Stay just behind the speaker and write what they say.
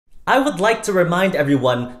I would like to remind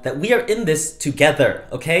everyone that we are in this together,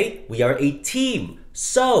 okay? We are a team.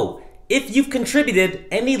 So, if you've contributed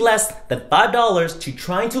any less than $5 to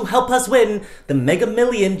trying to help us win the Mega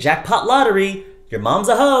Million Jackpot Lottery, your mom's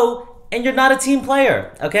a hoe, and you're not a team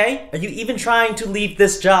player, okay? Are you even trying to leave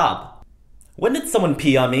this job? When did someone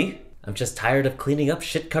pee on me? I'm just tired of cleaning up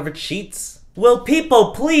shit-covered sheets. Will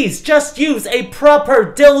people please just use a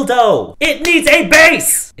proper dildo? It needs a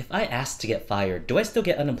base! If I ask to get fired, do I still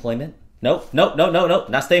get unemployment? Nope,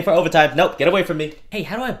 not staying for overtime. Nope, get away from me. Hey,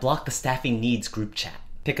 how do I block the staffing needs group chat?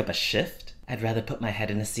 Pick up a shift? I'd rather put my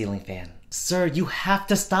head in a ceiling fan. Sir, you have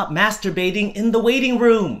to stop masturbating in the waiting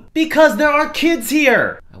room! Because there are kids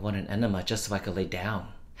here! I want an enema just so I could lay down.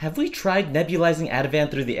 Have we tried nebulizing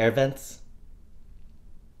Ativan through the air vents?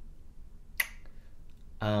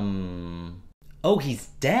 Oh, he's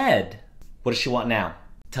dead. What does she want now?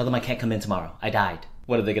 Tell them I can't come in tomorrow. I died.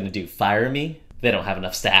 What are they gonna do, fire me? They don't have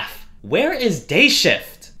enough staff. Where is day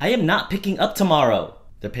shift? I am not picking up tomorrow.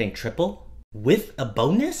 They're paying triple? With a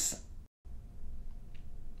bonus?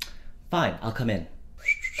 Fine, I'll come in.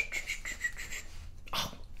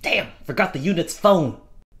 Oh, damn, forgot the unit's phone.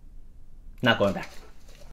 Not going back.